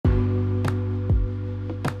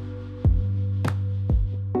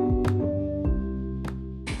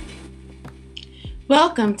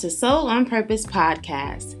Welcome to Soul on Purpose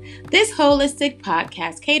podcast. This holistic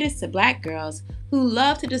podcast caters to Black girls who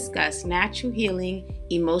love to discuss natural healing,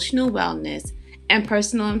 emotional wellness, and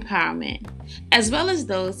personal empowerment, as well as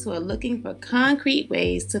those who are looking for concrete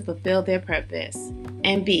ways to fulfill their purpose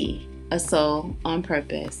and be a soul on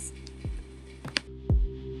purpose.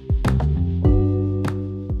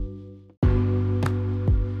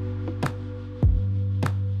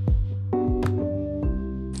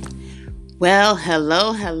 Well,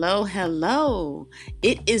 hello.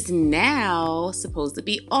 It is now supposed to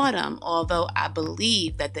be autumn, although I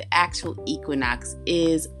believe that the actual equinox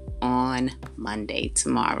is on Monday,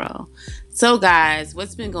 tomorrow. So guys,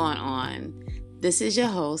 what's been going on? This is your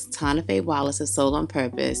host, Tana Faye Wallace of Soul on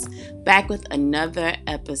Purpose, back with another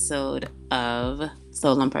episode of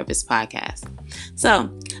Soul on Purpose podcast.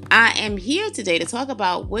 So I am here today to talk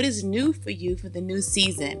about what is new for you for the new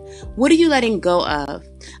season. What are you letting go of?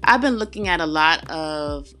 I've been looking at a lot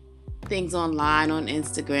of things online on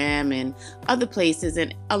Instagram and other places,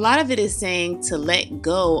 and a lot of it is saying to let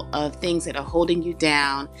go of things that are holding you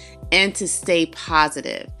down and to stay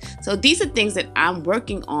positive. So these are things that I'm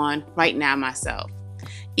working on right now myself.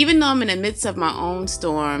 Even though I'm in the midst of my own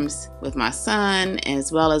storms with my son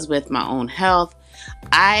as well as with my own health,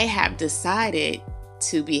 I have decided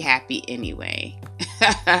to be happy anyway.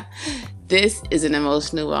 This is an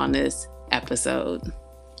emotional wellness episode,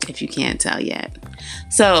 if you can't tell yet.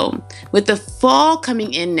 So with the fall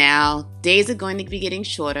coming in now, days are going to be getting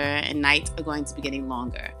shorter and nights are going to be getting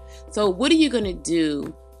longer. So what are you going to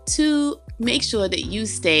do to make sure that you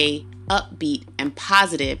stay upbeat and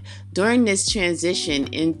positive during this transition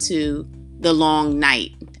into the long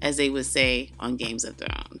night, as they would say on Game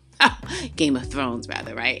of Thrones,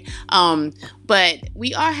 right? But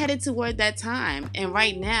we are headed toward that time. And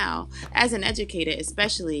right now, as an educator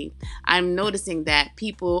especially, I'm noticing that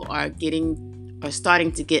people are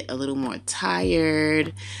starting to get a little more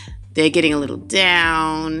tired. They're getting a little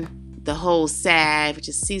down. The whole SAD, which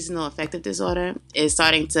is seasonal affective disorder, is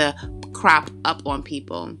starting to crop up on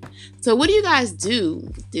people. So what do you guys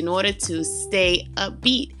do in order to stay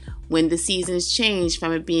upbeat when the seasons change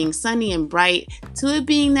from it being sunny and bright to it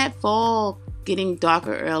being that fall, getting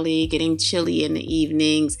darker early, getting chilly in the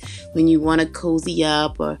evenings when you want to cozy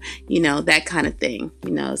up or, that kind of thing.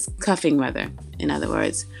 It's cuffing weather, in other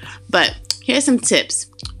words. But here's some tips.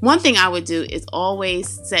 One thing I would do is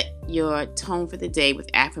always set your tone for the day with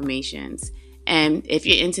affirmations. And if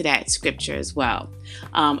you're into that, scripture as well.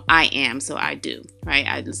 I am, so I do, right?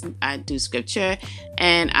 I do scripture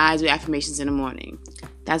and I do affirmations in the morning.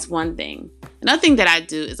 That's one thing. Another thing that I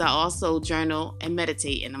do is I also journal and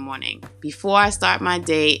meditate in the morning. Before I start my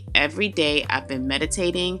day, every day I've been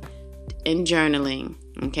meditating and journaling,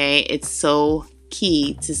 okay? It's so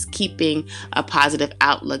key to keeping a positive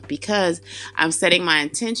outlook because I'm setting my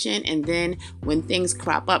intention, and then when things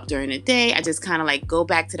crop up during the day, I just kind of go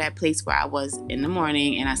back to that place where I was in the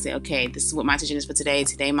morning and I say, okay, this is what my intention is for today.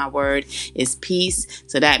 Today my word is peace.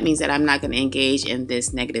 So that means that I'm not going to engage in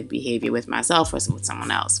this negative behavior with myself or with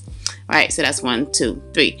someone else. All right, so that's 1, 2,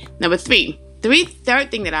 3. Number 3.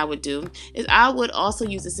 Third thing that I would do is I would also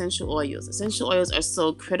use essential oils. Essential oils are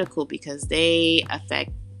so critical because they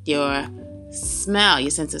affect your smell,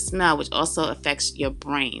 your sense of smell, which also affects your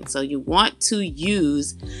brain. So you want to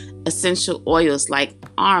use essential oils like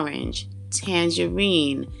orange,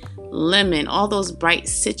 tangerine, lemon. All those bright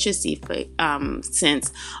citrusy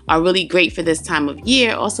scents are really great for this time of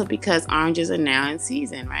year. Also because oranges are now in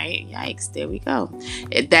season, right? Yikes, there we go.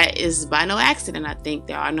 That is by no accident. I think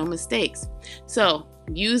there are no mistakes. So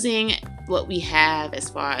using what we have as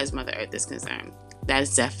far as Mother Earth is concerned, that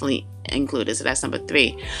is definitely included. So that's number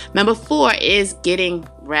 3. Number 4 is getting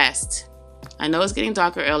rest. I know it's getting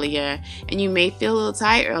darker earlier and you may feel a little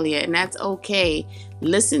tired earlier, and that's okay.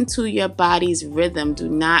 Listen to your body's rhythm. Do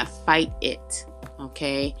not fight it,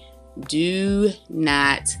 okay? Do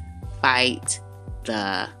not fight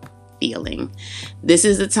the feeling. This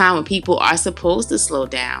is the time when people are supposed to slow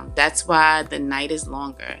down. That's why the night is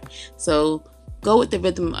longer. So go with the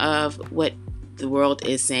rhythm of what the world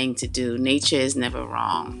is saying to do. Nature is never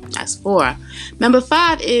wrong. That's 4. Number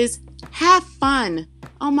 5 is have fun.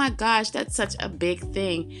 Oh my gosh, that's such a big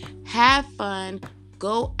thing. Have fun.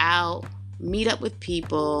 Go out. Meet up with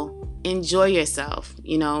people. Enjoy yourself.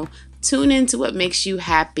 Tune into what makes you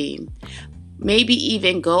happy. Maybe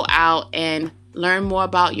even go out and learn more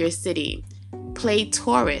about your city. Play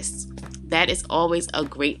tourist. That is always a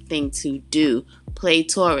great thing to do. Play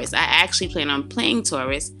tourist. I actually plan on playing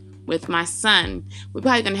tourist with my son. We're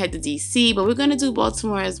probably going to head to DC, but we're going to do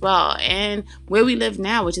Baltimore as well. And where we live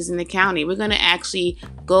now, which is in the county, we're going to actually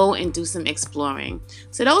go and do some exploring.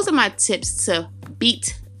 So those are my tips to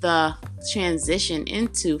beat the transition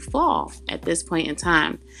into fall at this point in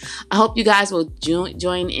time. I hope you guys will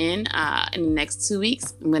join in the next 2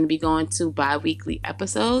 weeks. I'm going to be going to bi-weekly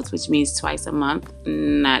episodes, which means twice a month,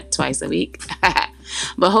 not twice a week.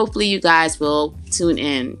 But hopefully you guys will tune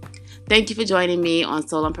in. Thank you for joining me on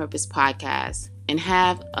Soul on Purpose podcast, and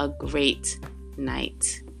have a great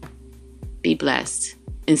night. Be blessed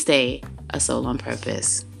and stay a soul on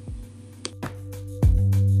purpose.